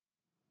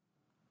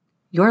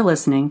You're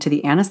listening to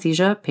the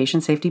Anesthesia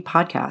Patient Safety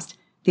Podcast,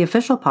 the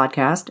official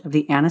podcast of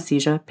the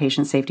Anesthesia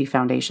Patient Safety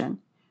Foundation.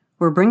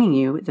 We're bringing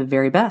you the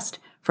very best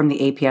from the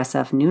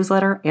APSF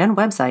newsletter and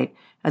website,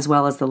 as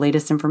well as the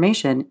latest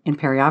information in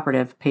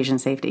perioperative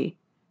patient safety.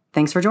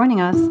 Thanks for joining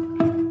us.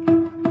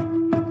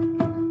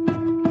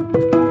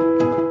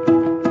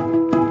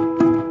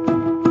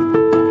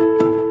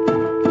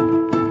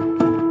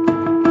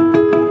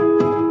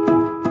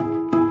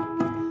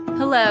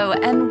 Hello,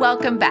 and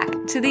welcome back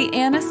to the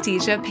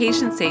Anesthesia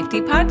Patient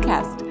Safety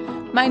Podcast.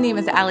 My name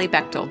is Allie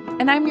Bechtel,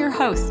 and I'm your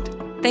host.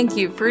 Thank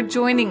you for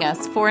joining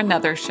us for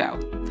another show.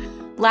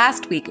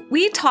 Last week,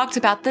 we talked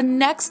about the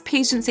next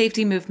patient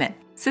safety movement,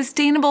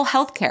 sustainable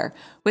healthcare,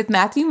 with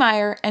Matthew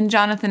Meyer and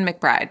Jonathan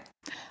McBride.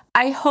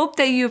 I hope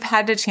that you've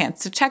had a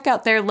chance to check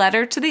out their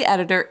letter to the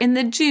editor in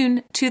the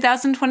June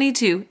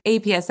 2022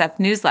 APSF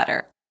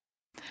newsletter.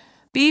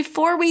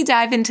 Before we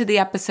dive into the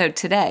episode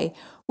today,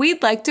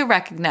 we'd like to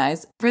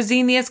recognize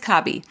Fresenius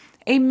Kabi,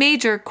 a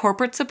major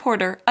corporate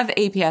supporter of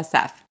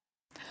APSF.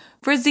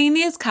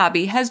 Fresenius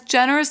Kabi has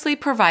generously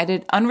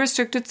provided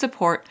unrestricted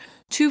support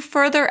to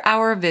further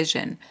our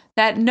vision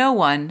that no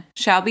one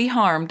shall be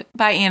harmed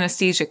by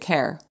anesthesia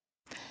care.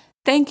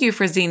 Thank you,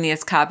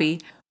 Fresenius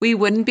Kabi. We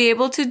wouldn't be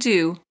able to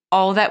do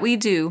all that we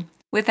do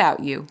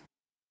without you.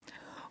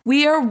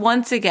 We are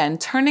once again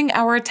turning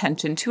our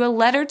attention to a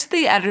letter to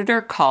the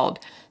editor called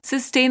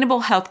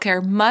Sustainable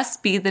Healthcare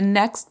Must Be the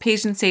Next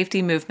Patient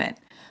Safety Movement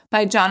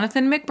by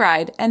Jonathan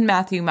McBride and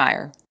Matthew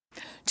Meyer.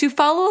 To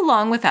follow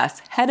along with us,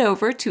 head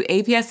over to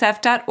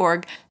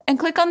apsf.org and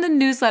click on the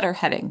newsletter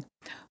heading.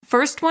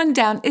 First one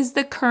down is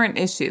the current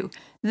issue.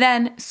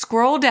 Then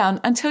scroll down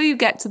until you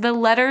get to the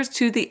letters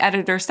to the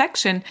editor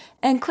section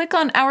and click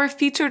on our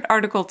featured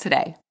article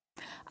today.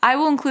 I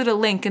will include a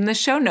link in the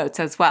show notes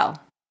as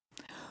well.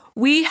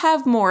 We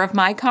have more of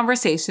my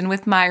conversation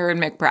with Meyer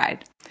and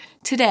McBride.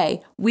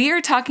 Today, we are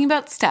talking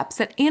about steps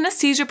that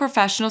anesthesia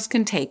professionals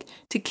can take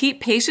to keep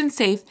patients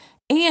safe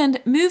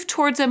and move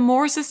towards a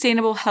more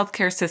sustainable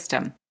healthcare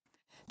system.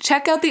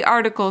 Check out the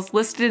articles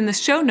listed in the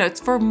show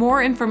notes for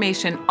more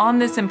information on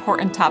this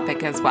important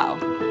topic as well.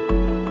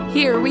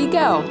 Here we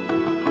go.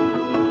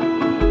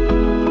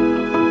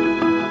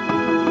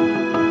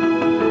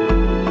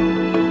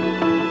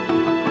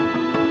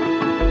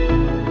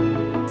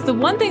 So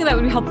one thing that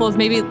would be helpful is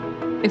maybe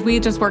if we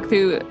just work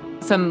through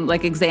some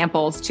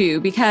examples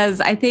too,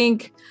 because I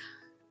think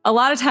a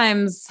lot of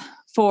times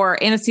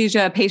for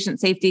anesthesia patient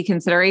safety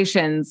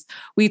considerations,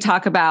 we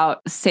talk about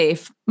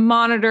safe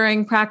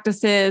monitoring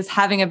practices,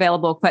 having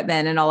available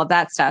equipment and all of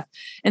that stuff.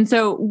 And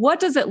so what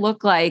does it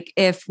look like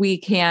if we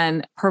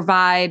can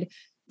provide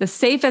the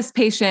safest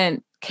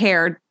patient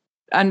care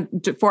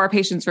for our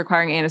patients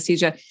requiring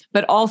anesthesia,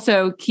 but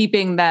also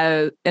keeping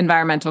the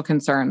environmental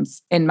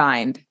concerns in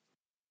mind?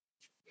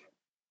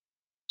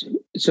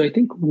 So I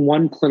think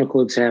one clinical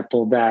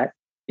example that,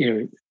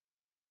 one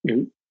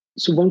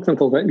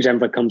clinical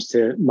example that comes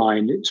to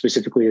mind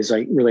specifically is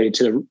related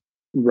to the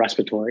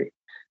respiratory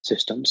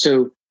system.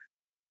 So,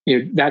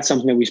 that's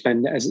something that we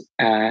spend as,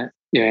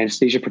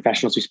 anesthesia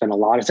professionals, we spend a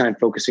lot of time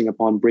focusing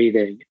upon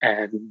breathing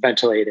and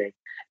ventilating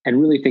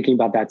and really thinking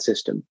about that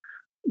system.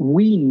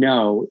 We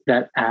know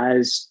that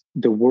as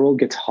the world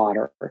gets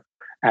hotter,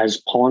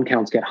 as pollen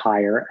counts get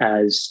higher,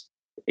 as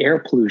air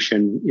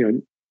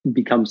pollution,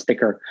 becomes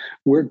thicker,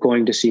 we're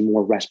going to see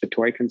more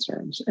respiratory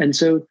concerns. And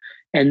so,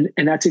 and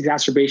that's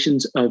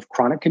exacerbations of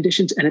chronic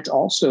conditions. And it's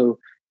also,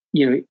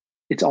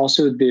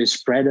 the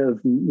spread of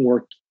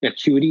more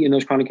acuity in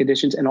those chronic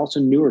conditions and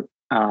also newer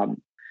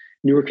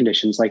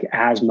conditions like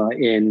asthma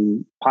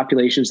in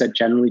populations that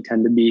generally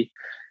tend to be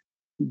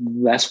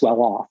less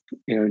well off,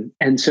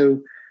 And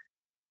so,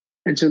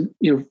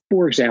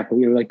 for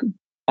example,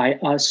 by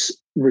us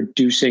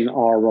reducing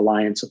our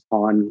reliance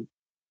upon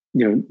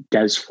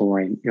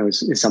desflurane,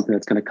 is something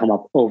that's going to come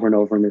up over and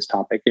over in this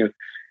topic.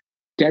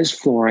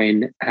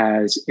 Desflurane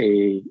has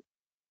a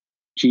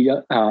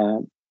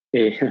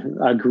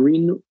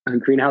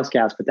greenhouse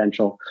gas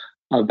potential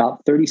of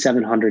about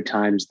 3,700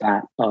 times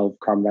that of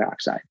carbon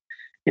dioxide.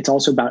 It's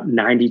also about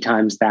 90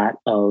 times that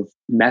of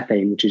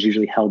methane, which is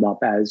usually held up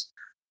as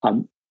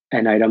a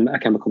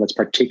chemical that's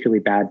particularly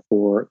bad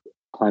for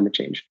climate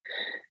change.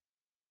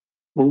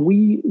 When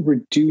we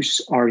reduce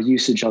our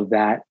usage of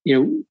that,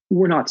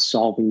 we're not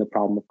solving the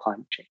problem of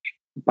climate change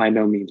by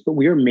no means, but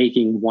we are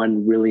making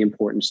one really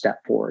important step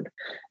forward.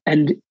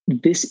 And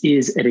this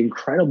is an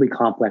incredibly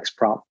complex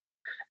problem.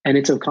 And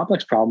it's a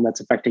complex problem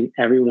that's affecting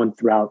everyone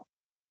throughout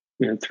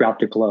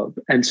the globe.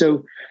 And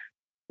so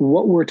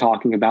what we're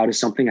talking about is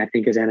something I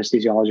think as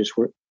anesthesiologists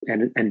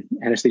and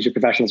anesthesia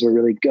professionals we're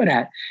really good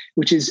at,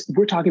 which is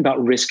we're talking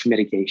about risk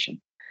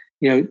mitigation.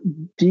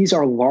 These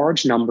are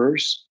large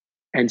numbers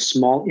and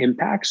small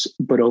impacts,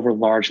 but over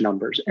large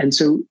numbers. And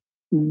so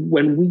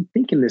when we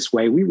think in this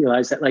way, we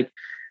realize that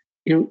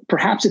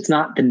perhaps it's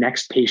not the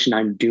next patient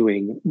I'm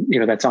doing,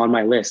 that's on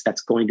my list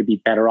that's going to be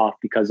better off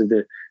because of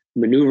the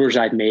maneuvers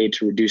I've made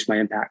to reduce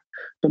my impact.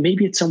 But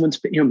maybe it's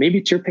maybe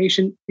it's your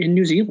patient in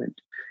New Zealand.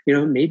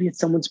 Maybe it's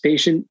someone's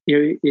patient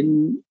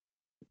in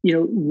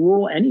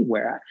rural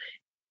anywhere.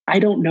 I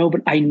don't know,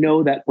 but I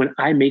know that when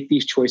I make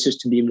these choices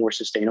to be more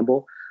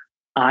sustainable,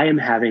 I am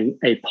having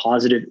a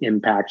positive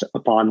impact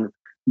upon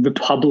the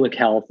public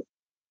health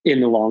in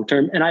the long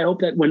term. And I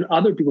hope that when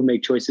other people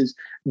make choices,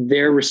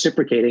 they're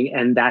reciprocating,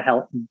 and that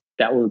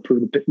will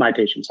improve my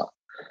patient's health.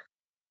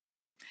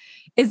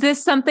 Is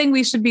this something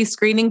we should be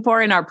screening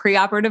for in our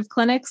preoperative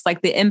clinics,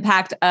 like the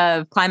impact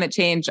of climate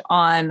change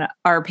on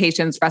our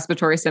patients'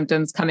 respiratory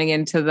symptoms coming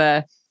into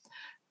the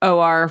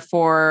OR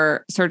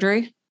for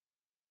surgery?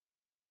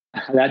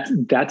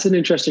 That's an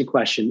interesting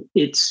question.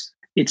 It's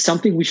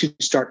something we should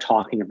start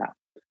talking about.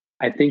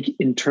 I think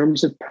in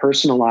terms of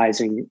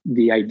personalizing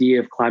the idea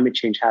of climate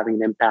change having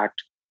an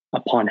impact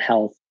upon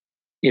health,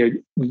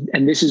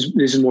 and this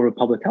is more of a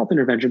public health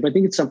intervention, but I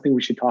think it's something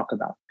we should talk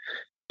about.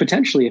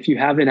 Potentially, if you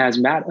have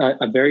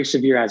a very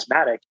severe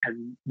asthmatic,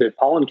 and the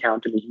pollen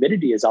count and the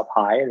humidity is up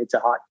high, and it's a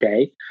hot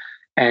day,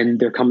 and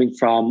they're coming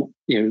from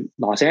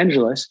Los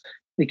Angeles,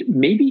 like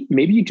maybe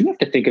you do have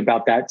to think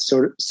about that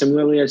sort of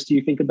similarly as do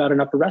you think about an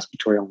upper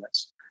respiratory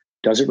illness.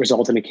 Does it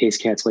result in a case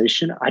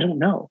cancellation? I don't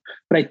know,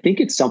 but I think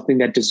it's something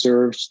that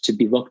deserves to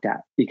be looked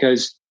at,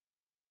 because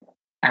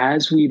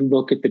as we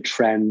look at the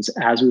trends,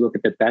 as we look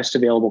at the best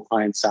available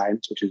client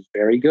science, which is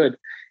very good,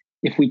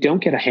 if we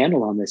don't get a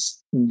handle on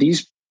this,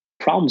 these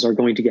problems are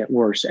going to get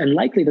worse, and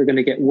likely they're going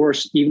to get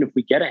worse even if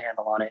we get a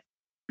handle on it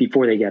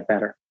before they get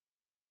better.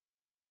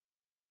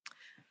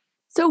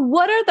 So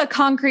what are the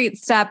concrete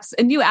steps?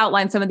 And you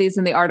outlined some of these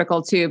in the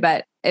article too,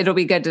 but it'll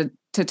be good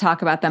to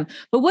talk about them.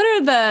 But what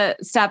are the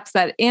steps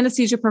that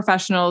anesthesia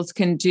professionals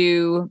can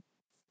do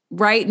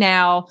right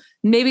now,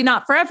 maybe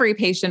not for every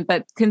patient,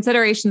 but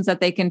considerations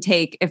that they can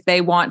take if they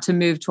want to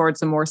move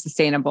towards a more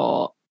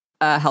sustainable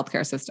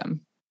healthcare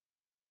system?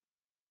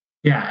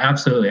 Yeah,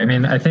 absolutely. I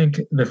mean, I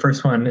think the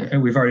first one,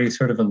 we've already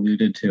sort of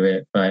alluded to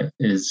it, but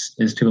is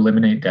to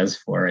eliminate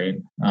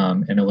desflurane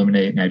and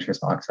eliminate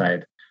nitrous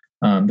oxide.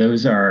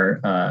 Those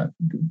are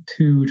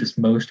two just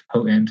most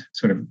potent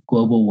sort of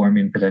global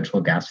warming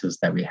potential gases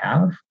that we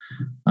have.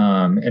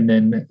 And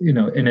then,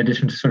 in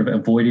addition to sort of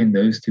avoiding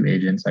those two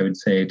agents, I would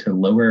say to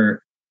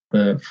lower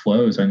the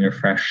flows on your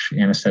fresh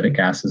anesthetic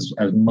gases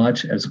as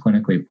much as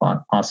clinically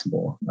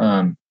possible.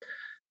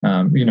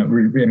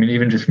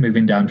 Even just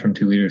moving down from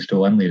 2 liters to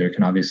 1 liter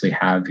can obviously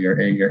have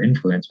your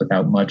influence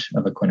without much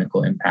of a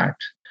clinical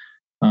impact.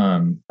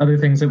 Other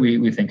things that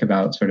we think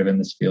about sort of in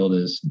this field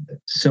is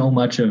so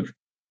much of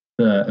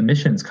the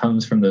emissions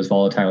comes from those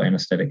volatile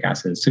anesthetic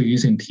gases. So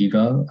using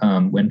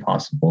TIVA when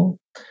possible.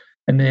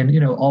 And then,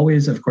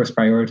 always, of course,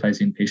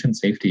 prioritizing patient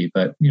safety,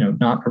 but,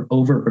 not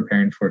over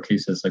preparing for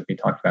cases like we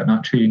talked about,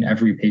 not treating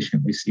every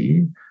patient we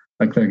see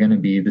like they're going to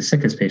be the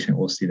sickest patient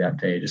we'll see that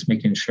day, just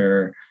making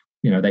sure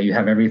that you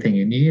have everything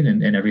you need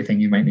and everything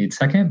you might need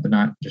second, but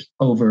not just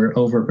over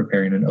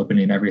preparing and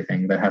opening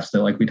everything that has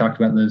to, like we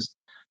talked about,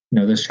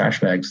 those trash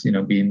bags,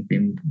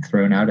 being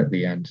thrown out at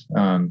the end.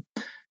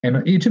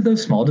 And each of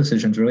those small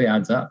decisions really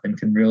adds up and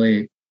can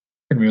really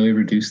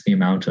reduce the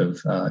amount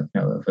of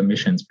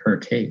emissions per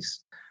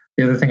case.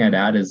 The other thing I'd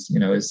add is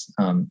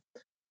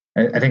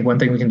I think one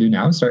thing we can do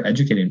now is start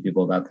educating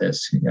people about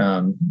this.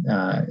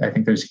 I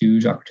think there's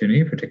huge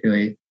opportunity,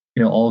 particularly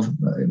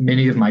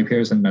many of my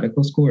peers in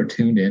medical school are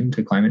tuned in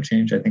to climate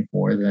change, I think,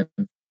 more than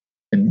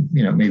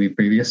maybe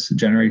previous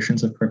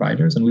generations of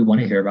providers. And we want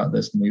to hear about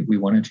this, and we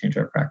want to change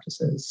our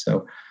practices.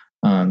 So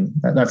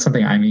that's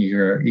something I'm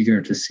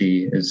eager to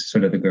see, is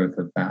sort of the growth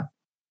of that.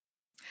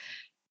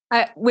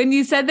 When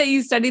you said that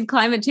you studied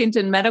climate change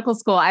in medical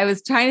school, I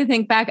was trying to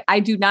think back. I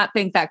do not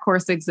think that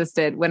course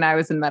existed when I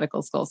was in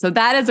medical school. So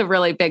that is a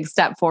really big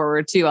step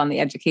forward too on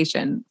the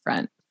education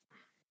front.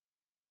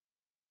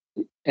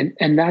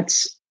 And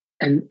that's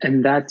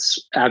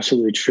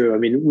absolutely true. I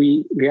mean,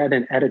 we had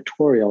an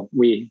editorial,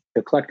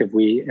 the collective,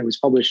 it was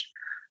published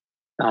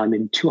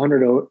in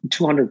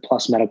 200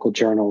 plus medical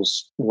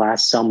journals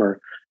last summer,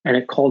 and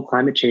it called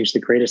climate change the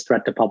greatest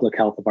threat to public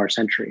health of our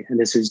century. And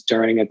this is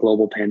during a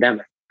global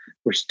pandemic.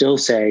 We're still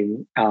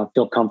saying,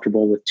 feel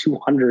comfortable with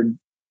 200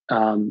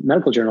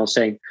 medical journals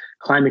saying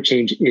climate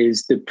change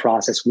is the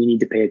process we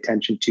need to pay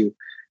attention to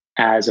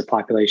as a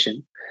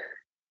population.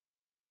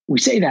 We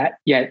say that,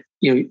 yet,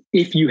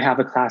 if you have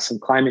a class on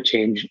climate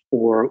change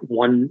or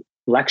one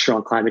lecture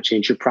on climate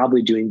change, you're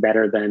probably doing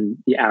better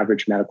than the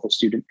average medical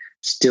student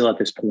still at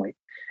this point.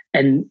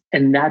 And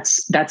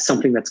that's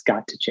something that's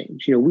got to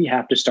change. We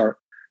have to start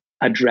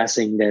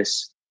addressing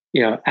this,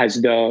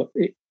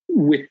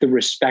 with the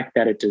respect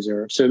that it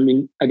deserves. So, I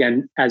mean,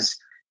 again, as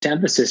to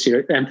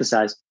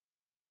emphasize,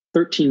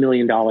 $13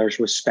 million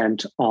was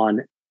spent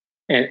on,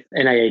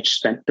 NIH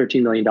spent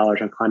 $13 million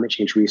on climate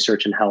change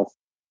research and health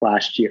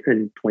last year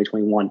in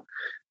 2021.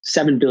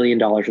 $7 billion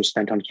was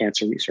spent on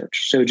cancer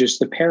research. So just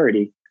the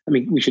parity, I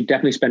mean, we should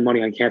definitely spend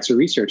money on cancer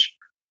research,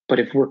 but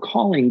if we're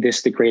calling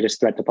this the greatest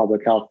threat to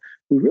public health,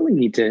 we really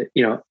need to,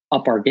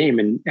 up our game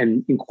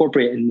and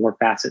incorporate it in more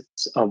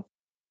facets of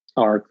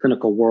our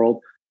clinical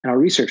world and our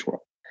research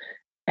world.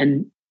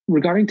 And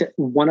regarding to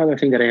one other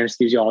thing that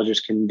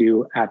anesthesiologists can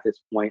do at this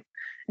point,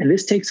 And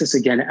this takes us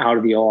again out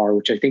of the OR,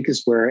 which I think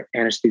is where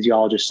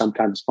anesthesiologists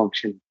sometimes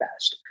function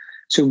best.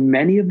 So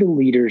many of the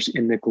leaders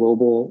in the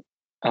global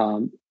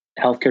healthcare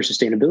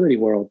sustainability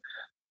world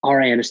are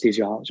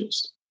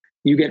anesthesiologists.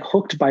 You get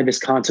hooked by this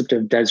concept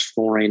of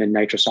desflurane and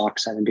nitrous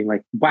oxide and being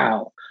like,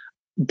 wow,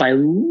 by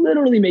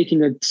literally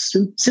making a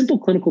simple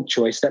clinical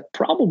choice that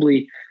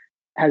probably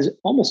has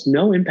almost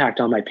no impact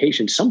on my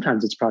patients,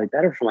 sometimes it's probably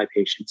better for my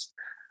patients,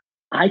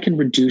 I can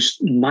reduce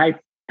my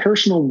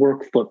personal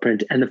work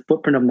footprint and the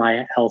footprint of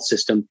my health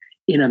system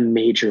in a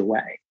major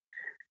way.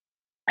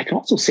 I can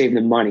also save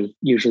them money,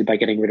 usually by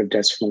getting rid of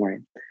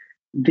desflurane.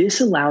 This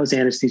allows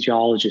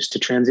anesthesiologists to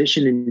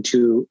transition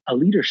into a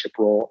leadership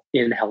role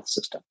in health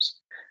systems.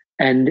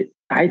 And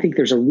I think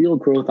there's a real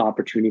growth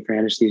opportunity for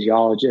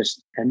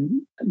anesthesiologists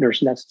and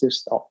nurse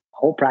anesthetists, the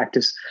whole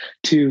practice,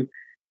 to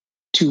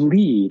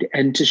lead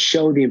and to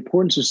show the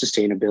importance of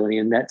sustainability,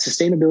 and that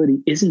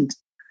sustainability isn't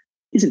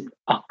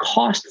a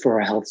cost for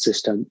a health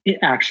system. It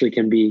actually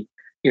can be,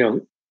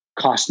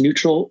 cost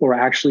neutral or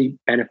actually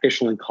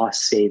beneficial in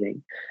cost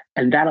saving.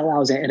 And that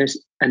allows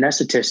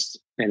anesthetists,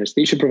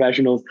 anesthesia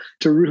professionals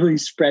to really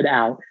spread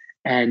out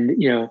and,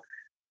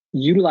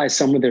 utilize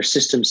some of their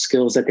system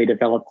skills that they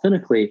develop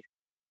clinically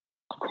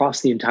across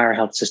the entire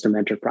health system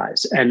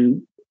enterprise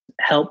and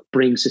help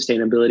bring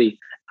sustainability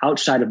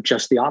outside of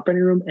just the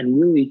operating room and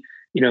really,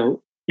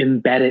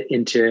 embed it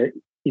into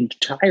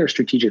entire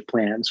strategic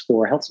plans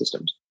for health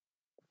systems.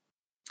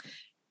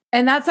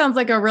 And that sounds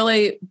like a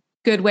really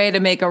good way to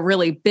make a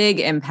really big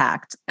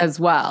impact as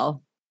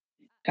well.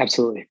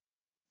 Absolutely.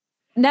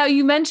 Now,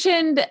 you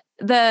mentioned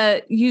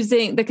the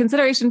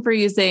consideration for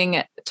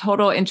using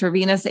total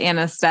intravenous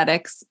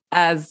anesthetics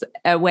as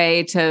a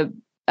way to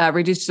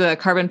reduce the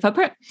carbon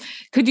footprint.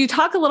 Could you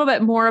talk a little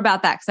bit more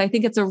about that? Because I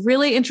think it's a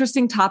really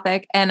interesting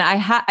topic. And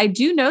I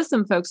do know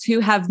some folks who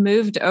have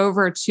moved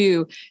over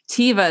to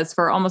TIVAs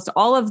for almost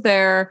all of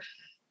their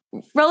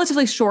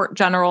relatively short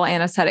general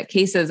anesthetic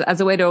cases as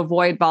a way to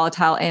avoid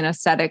volatile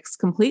anesthetics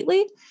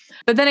completely.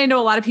 But then I know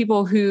a lot of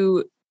people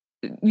who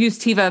use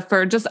TIVA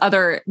for just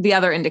the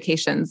other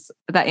indications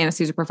that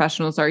anesthesia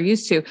professionals are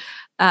used to.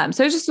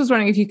 So I just was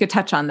wondering if you could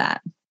touch on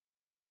that.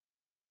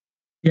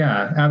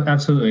 Yeah,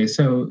 absolutely.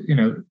 So,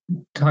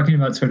 talking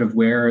about sort of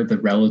where the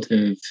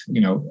relative,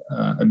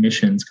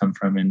 emissions come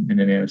from in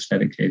an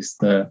anesthetic case,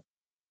 by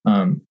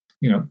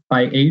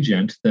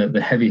agent,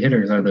 the heavy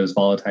hitters are those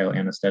volatile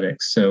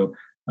anesthetics. So,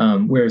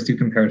 whereas you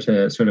compare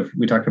to sort of,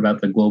 we talked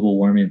about the global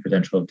warming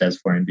potential of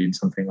desflurane being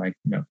something like,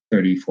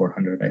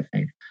 3,400, I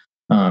think.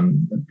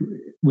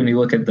 When you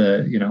look at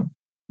the,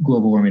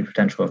 global warming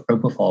potential of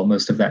propofol,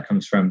 most of that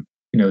comes from,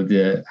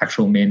 the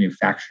actual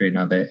manufacturing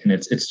of it. And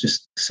it's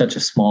just such a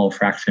small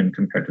fraction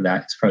compared to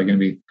that. It's probably going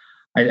to be,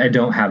 I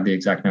don't have the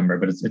exact number,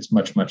 but it's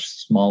much, much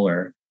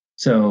smaller.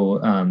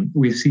 So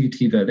we see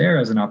TIVA there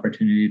as an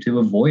opportunity to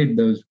avoid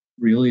those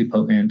really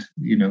potent,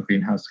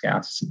 greenhouse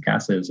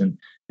gases and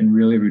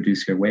really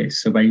reduce your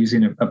waste. So by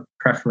using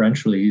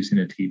preferentially using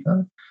a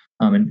TIVA,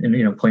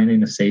 and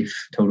planning a safe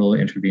total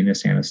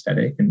intravenous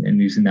anesthetic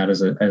and using that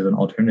as an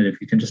alternative,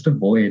 you can just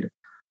avoid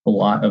a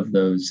lot of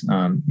those,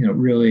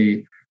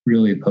 really,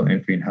 really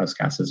potent greenhouse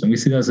gases. And we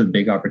see that as a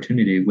big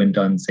opportunity when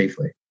done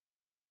safely.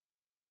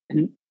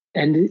 And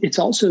it's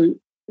also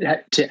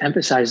to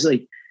emphasize,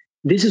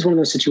 this is one of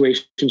those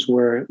situations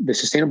where the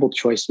sustainable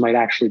choice might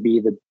actually be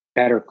the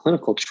better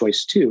clinical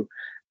choice too.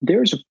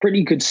 There's a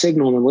pretty good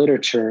signal in the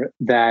literature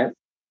that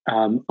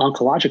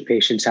oncologic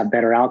patients have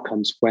better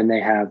outcomes when they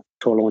have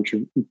total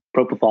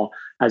propofol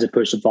as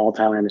opposed to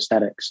volatile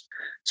anesthetics.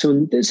 So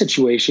in this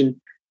situation,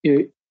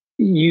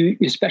 you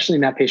especially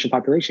in that patient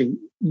population,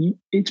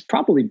 it's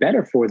probably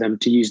better for them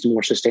to use the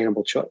more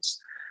sustainable choice.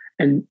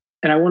 And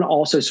I want to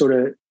also sort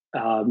of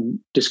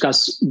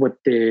discuss what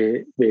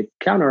the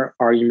counter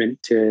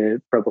argument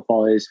to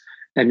propofol is,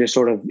 and just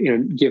sort of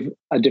give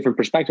a different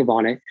perspective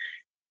on it.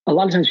 A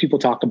lot of times people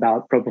talk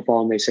about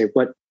propofol and they say,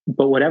 but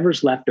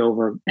whatever's left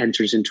over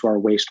enters into our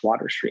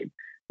wastewater stream,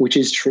 which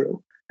is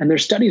true. And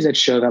there's studies that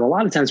show that a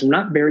lot of times we're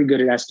not very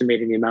good at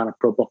estimating the amount of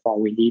propofol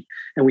we need,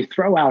 and we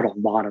throw out a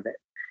lot of it.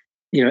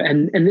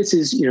 And this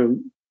is,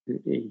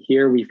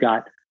 here we've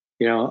got,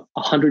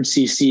 100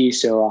 cc,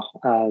 so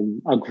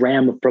a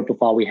gram of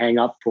propofol we hang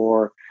up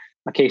for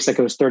a case that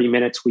goes 30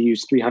 minutes. We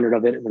use 300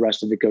 of it, and the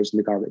rest of it goes in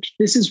the garbage.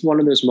 This is one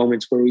of those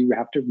moments where we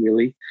have to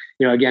really,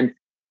 again,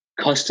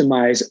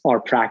 customize our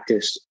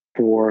practice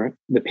for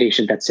the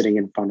patient that's sitting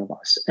in front of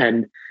us.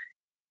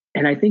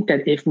 And I think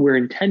that if we're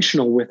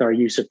intentional with our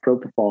use of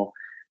propofol,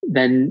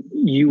 then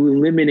you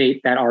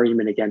eliminate that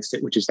argument against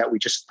it, which is that we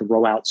just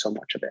throw out so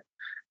much of it.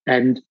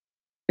 And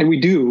we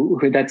do,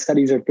 that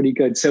studies are pretty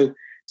good. So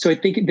I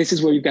think this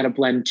is where you've got to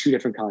blend two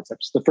different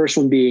concepts. The first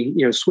one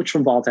being, switch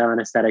from volatile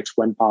anesthetics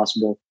when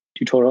possible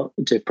to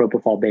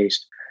propofol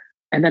based.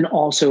 And then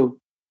also,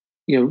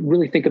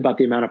 really think about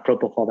the amount of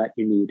propofol that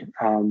you need.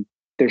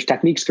 There's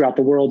techniques throughout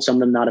the world, some of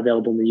them not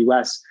available in the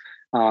US,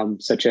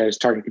 such as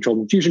target controlled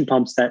infusion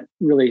pumps that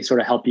really sort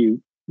of help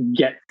you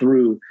get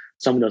through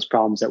some of those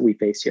problems that we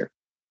face here.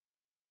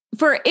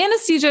 For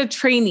anesthesia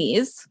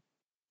trainees,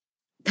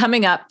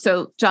 coming up.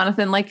 So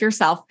Jonathan, like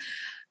yourself,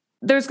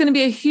 there's going to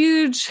be a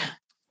huge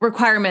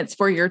requirements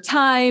for your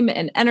time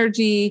and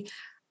energy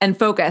and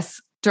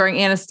focus during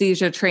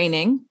anesthesia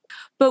training.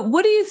 But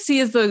what do you see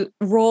as the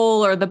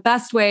role or the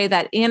best way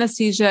that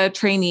anesthesia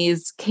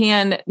trainees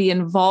can be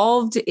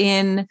involved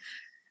in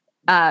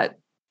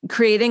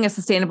creating a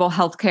sustainable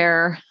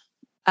healthcare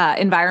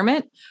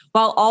environment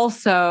while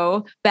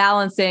also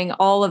balancing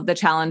all of the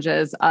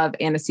challenges of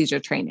anesthesia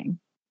training?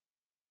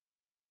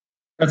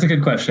 That's a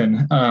good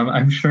question.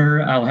 I'm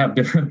sure I'll have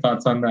different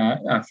thoughts on that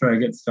after I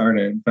get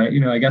started. But,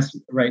 I guess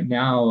right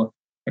now,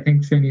 I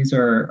think trainees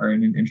are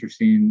in an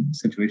interesting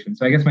situation.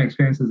 So I guess my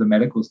experience as a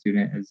medical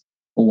student is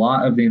a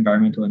lot of the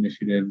environmental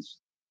initiatives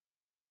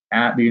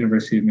at the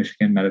University of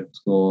Michigan Medical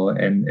School,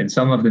 and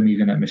some of them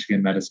even at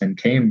Michigan Medicine,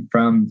 came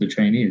from the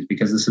trainees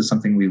because this is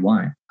something we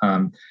want.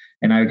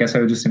 And I guess I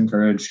would just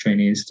encourage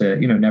trainees to,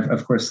 never,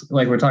 of course,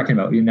 like we're talking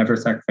about, you never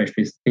sacrifice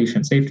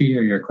patient safety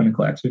or your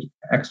clinical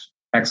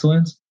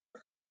excellence.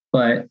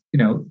 But,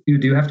 you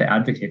do have to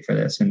advocate for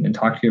this and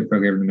talk to your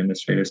program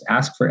administrators,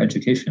 ask for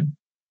education.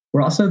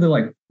 We're also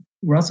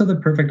the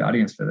perfect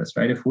audience for this,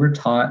 right? If we're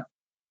taught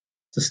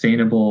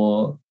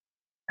sustainable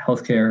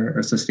healthcare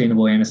or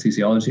sustainable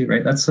anesthesiology,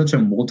 right? That's such a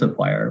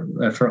multiplier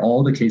for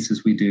all the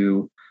cases we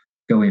do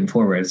going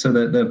forward. So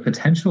the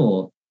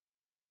potential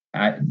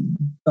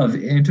of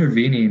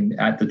intervening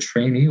at the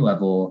trainee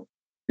level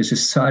is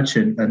just such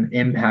an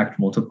impact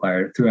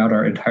multiplier throughout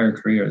our entire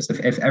careers.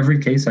 If every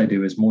case I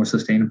do is more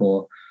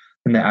sustainable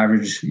than the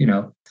average,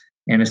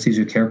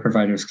 anesthesia care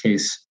provider's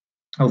case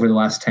over the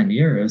last 10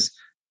 years,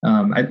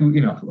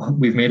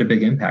 we've made a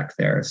big impact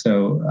there.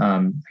 So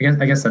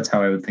I guess that's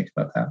how I would think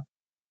about that.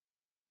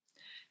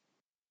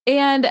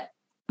 And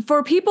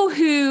for people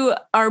who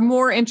are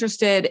more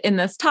interested in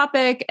this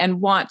topic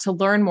and want to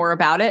learn more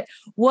about it,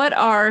 what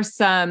are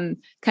some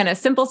kind of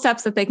simple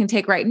steps that they can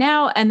take right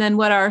now? And then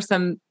what are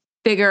some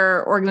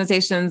bigger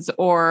organizations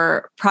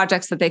or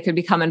projects that they could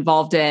become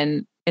involved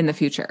in the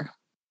future?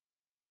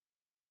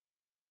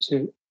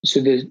 So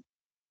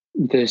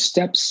the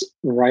steps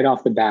right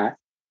off the bat,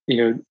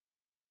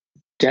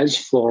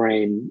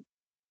 desflurane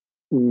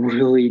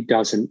really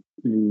doesn't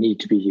need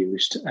to be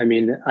used. I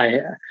mean,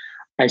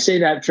 I say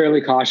that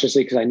fairly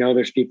cautiously because I know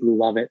there's people who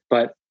love it,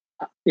 but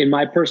in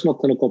my personal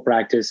clinical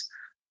practice,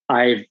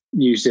 I've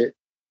used it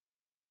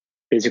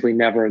basically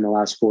never in the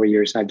last 4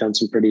 years. I've done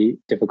some pretty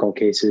difficult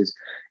cases.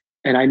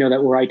 And I know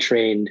that where I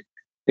trained,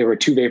 there were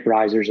 2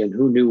 vaporizers and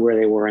who knew where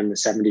they were in the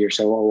 70 or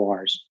so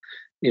ORs.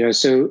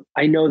 So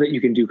I know that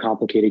you can do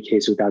complicated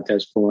cases without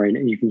desflurane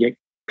and you can get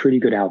pretty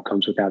good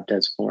outcomes without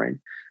desflurane.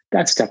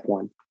 That's step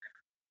one.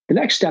 The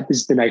next step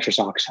is the nitrous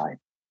oxide.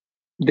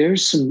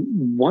 There's some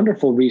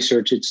wonderful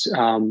research. It's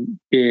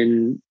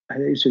been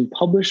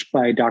published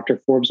by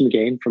Dr. Forbes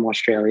McGain from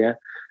Australia,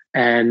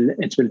 and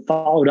it's been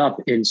followed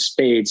up in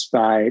spades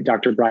by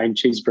Dr. Brian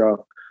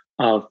Chisbro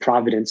of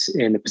Providence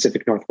in the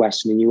Pacific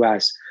Northwest in the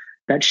US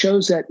that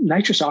shows that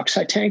nitrous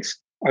oxide tanks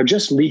are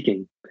just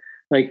leaking.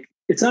 Like,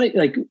 it's not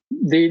like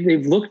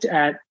they've looked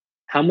at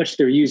how much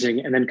they're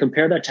using and then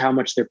compare that to how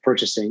much they're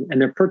purchasing.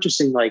 And they're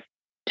purchasing like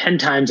 10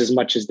 times as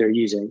much as they're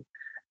using.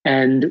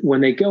 And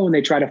when they go and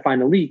they try to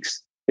find the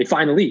leaks, they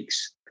find the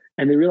leaks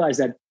and they realize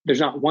that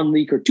there's not 1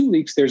 leak or 2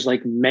 leaks. There's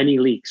like many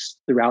leaks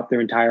throughout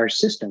their entire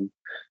system.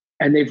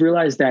 And they've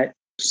realized that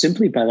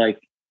simply by like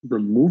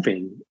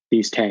removing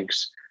these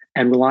tanks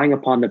and relying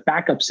upon the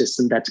backup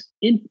system that's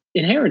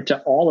inherent to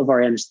all of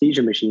our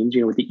anesthesia machines,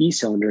 with the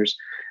e-cylinders,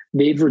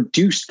 they've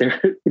reduced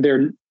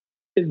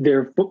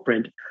their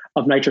footprint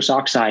of nitrous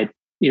oxide,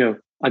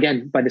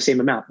 again, by the same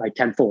amount, by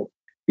tenfold,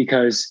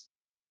 because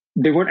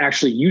they weren't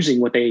actually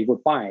using what they were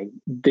buying.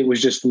 It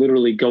was just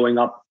literally going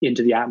up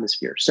into the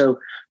atmosphere. So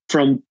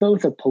from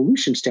both a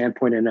pollution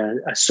standpoint and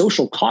a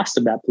social cost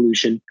of that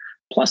pollution,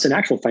 plus an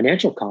actual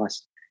financial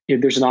cost,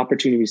 there's an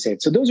opportunity to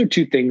save. So those are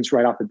 2 things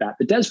right off the bat.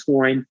 The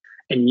desflurane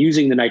and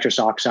using the nitrous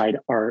oxide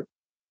are,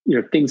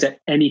 things that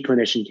any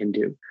clinician can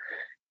do.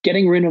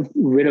 Getting rid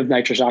of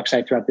nitrous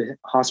oxide throughout the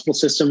hospital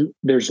system,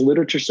 there's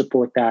literature to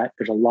support that.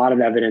 There's a lot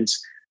of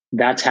evidence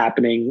that's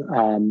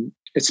happening.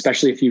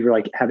 Especially if you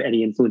have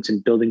any influence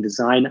in building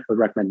design, I would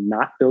recommend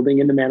not building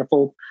in the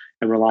manifold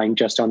and relying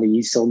just on the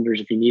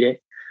e-cylinders if you need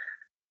it.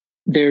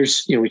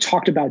 There's, we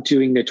talked about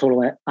doing the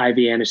total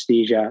IV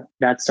anesthesia.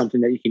 That's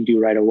something that you can do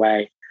right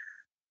away.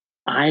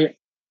 I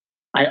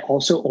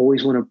also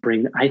always want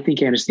to I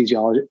think anesthesia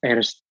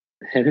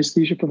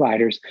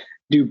providers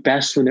do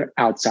best when they're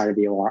outside of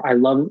the OR. I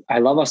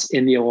love us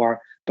in the OR,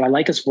 but I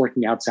like us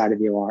working outside of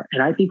the OR.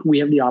 And I think we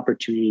have the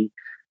opportunity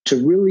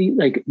to really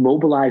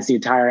mobilize the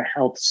entire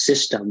health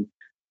system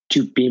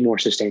to be more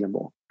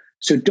sustainable.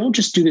 So don't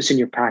just do this in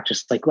your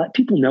practice. Let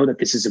people know that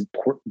this is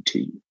important to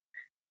you.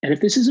 And if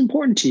this is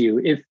important to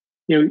you,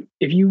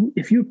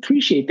 if you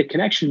appreciate the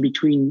connection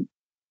between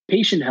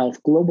patient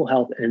health, global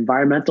health, and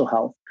environmental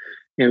health,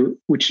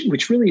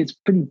 which really is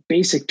pretty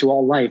basic to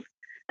all life,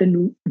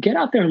 then get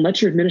out there and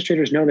let your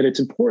administrators know that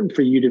it's important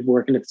for you to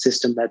work in a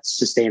system that's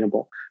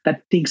sustainable,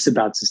 that thinks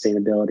about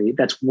sustainability,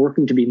 that's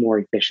working to be more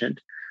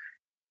efficient.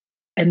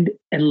 And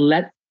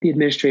let the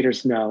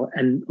administrators know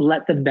and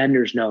let the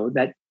vendors know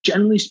that,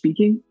 generally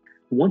speaking,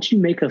 once you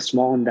make a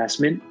small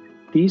investment,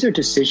 these are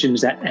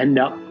decisions that end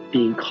up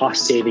being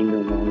cost saving in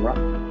the long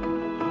run.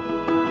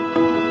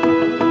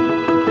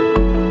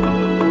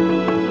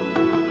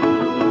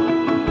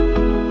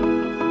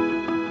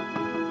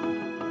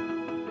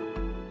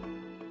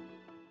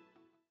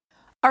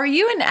 Are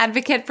you an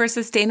advocate for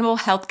sustainable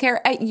healthcare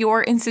at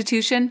your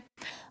institution?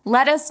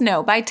 Let us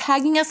know by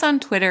tagging us on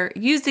Twitter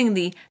using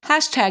the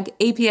hashtag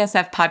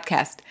APSF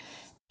podcast.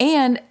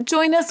 And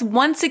join us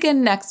once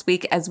again next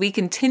week as we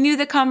continue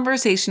the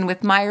conversation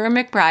with Myra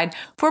McBride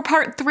for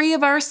part 3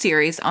 of our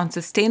series on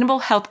sustainable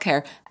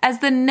healthcare as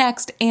the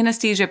next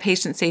anesthesia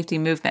patient safety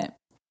movement.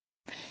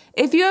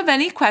 If you have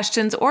any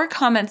questions or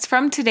comments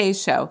from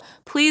today's show,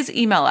 please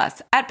email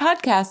us at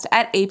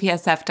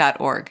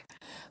podcast@apsf.org.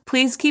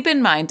 Please keep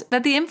in mind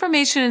that the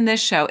information in this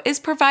show is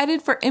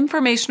provided for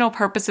informational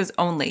purposes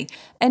only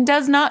and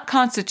does not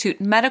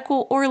constitute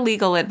medical or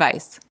legal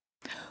advice.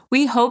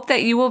 We hope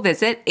that you will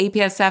visit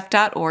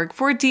apsf.org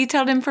for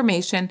detailed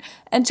information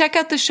and check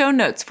out the show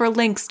notes for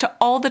links to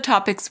all the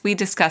topics we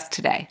discussed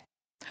today.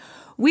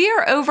 We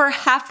are over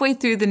halfway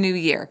through the new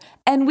year,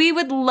 and we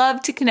would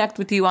love to connect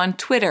with you on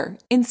Twitter,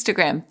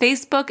 Instagram,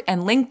 Facebook,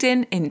 and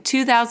LinkedIn in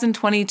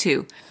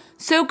 2022.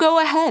 So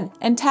go ahead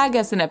and tag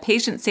us in a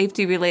patient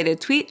safety related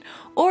tweet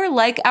or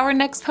like our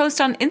next post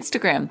on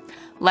Instagram,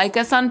 like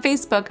us on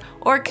Facebook,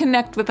 or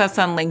connect with us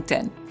on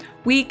LinkedIn.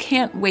 We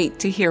can't wait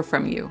to hear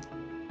from you.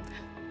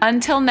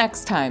 Until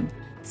next time,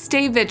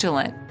 stay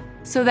vigilant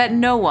so that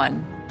no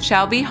one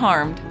shall be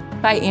harmed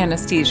by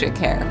anesthesia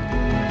care.